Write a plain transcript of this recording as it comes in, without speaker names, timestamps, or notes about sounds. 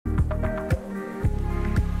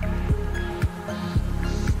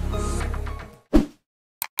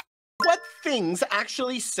things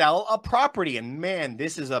actually sell a property? And man,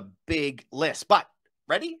 this is a big list, but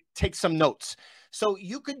ready? Take some notes. So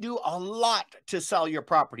you could do a lot to sell your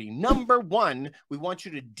property. Number one, we want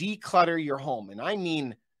you to declutter your home. And I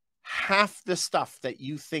mean, half the stuff that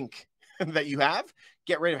you think that you have,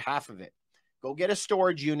 get rid of half of it. Go get a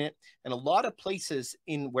storage unit. And a lot of places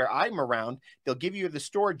in where I'm around, they'll give you the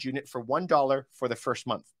storage unit for $1 for the first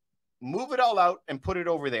month. Move it all out and put it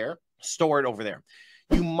over there, store it over there.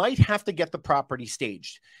 You might have to get the property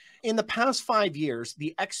staged. In the past 5 years,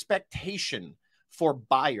 the expectation for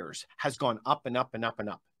buyers has gone up and up and up and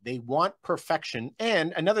up. They want perfection.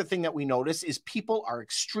 And another thing that we notice is people are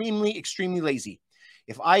extremely, extremely lazy.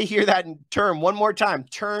 If I hear that term one more time,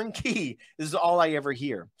 turnkey, this is all I ever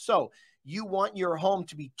hear. So you want your home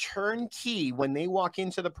to be turnkey when they walk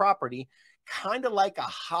into the property, kind of like a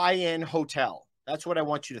high-end hotel. That's what I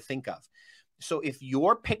want you to think of. So if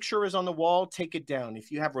your picture is on the wall, take it down.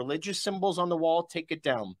 If you have religious symbols on the wall, take it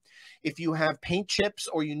down. If you have paint chips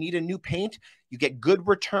or you need a new paint, you get good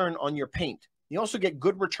return on your paint. You also get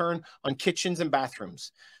good return on kitchens and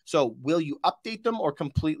bathrooms. So will you update them or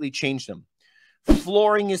completely change them?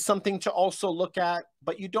 Flooring is something to also look at,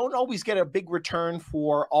 but you don't always get a big return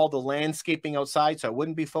for all the landscaping outside, so I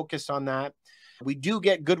wouldn't be focused on that. We do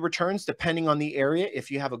get good returns depending on the area. If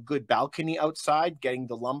you have a good balcony outside, getting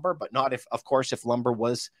the lumber, but not if, of course, if lumber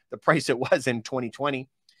was the price it was in 2020.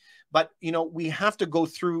 But, you know, we have to go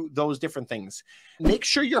through those different things. Make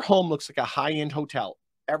sure your home looks like a high-end hotel.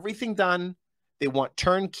 Everything done. They want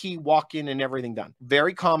turnkey walk-in and everything done.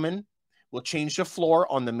 Very common. We'll change the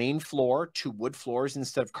floor on the main floor to wood floors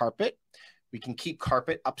instead of carpet. We can keep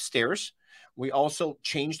carpet upstairs. We also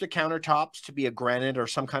change the countertops to be a granite or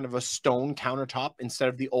some kind of a stone countertop instead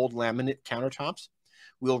of the old laminate countertops.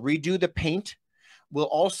 We'll redo the paint. We'll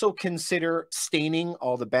also consider staining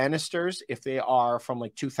all the banisters if they are from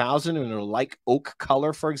like 2000 and are like oak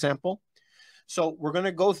color, for example. So we're going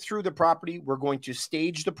to go through the property. We're going to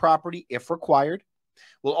stage the property if required.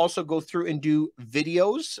 We'll also go through and do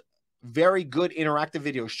videos, very good interactive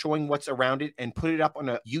videos showing what's around it and put it up on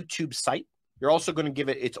a YouTube site. You're also going to give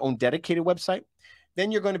it its own dedicated website.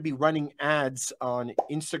 Then you're going to be running ads on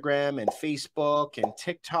Instagram and Facebook and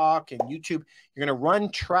TikTok and YouTube. You're going to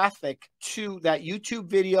run traffic to that YouTube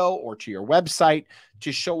video or to your website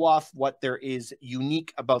to show off what there is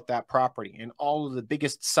unique about that property and all of the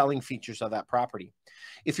biggest selling features of that property.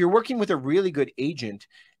 If you're working with a really good agent,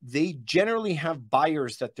 they generally have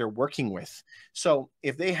buyers that they're working with. So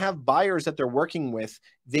if they have buyers that they're working with,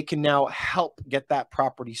 they can now help get that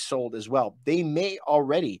property sold as well. They may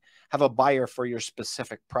already have a buyer for your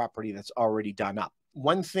specific property that's already done up.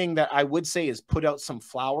 One thing that I would say is put out some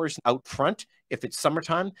flowers out front. If it's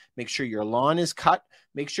summertime, make sure your lawn is cut.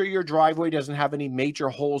 Make sure your driveway doesn't have any major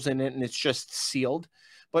holes in it and it's just sealed.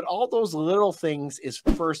 But all those little things is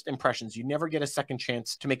first impressions. You never get a second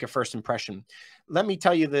chance to make a first impression. Let me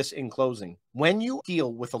tell you this in closing. When you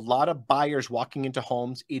deal with a lot of buyers walking into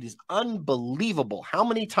homes, it is unbelievable how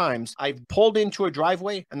many times I've pulled into a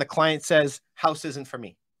driveway and the client says, house isn't for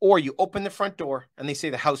me. Or you open the front door and they say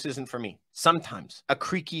the house isn't for me. Sometimes a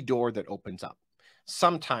creaky door that opens up.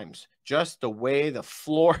 Sometimes just the way the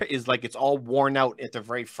floor is like it's all worn out at the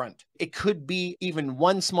very front. It could be even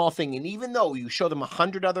one small thing. And even though you show them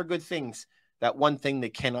 100 other good things, that one thing, they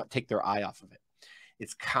cannot take their eye off of it.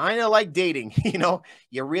 It's kind of like dating, you know,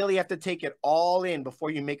 you really have to take it all in before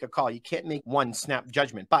you make a call. You can't make one snap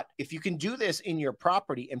judgment. But if you can do this in your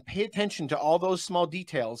property and pay attention to all those small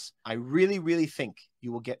details, I really, really think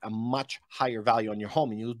you will get a much higher value on your home.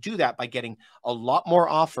 And you'll do that by getting a lot more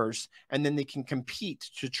offers, and then they can compete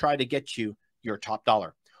to try to get you your top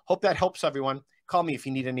dollar. Hope that helps, everyone. Call me if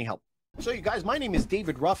you need any help. So you guys, my name is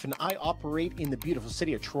David Ruff and I operate in the beautiful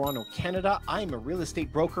city of Toronto, Canada. I'm a real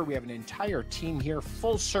estate broker. We have an entire team here,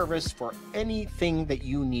 full service for anything that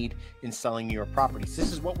you need in selling your properties.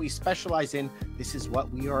 This is what we specialize in. This is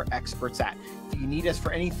what we are experts at. If you need us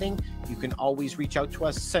for anything, you can always reach out to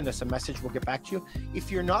us, send us a message, we'll get back to you.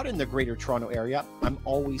 If you're not in the greater Toronto area, I'm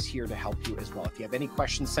always here to help you as well. If you have any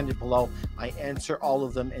questions, send it below. I answer all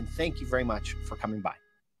of them, and thank you very much for coming by.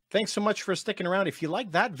 Thanks so much for sticking around. If you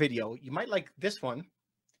like that video, you might like this one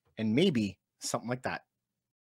and maybe something like that.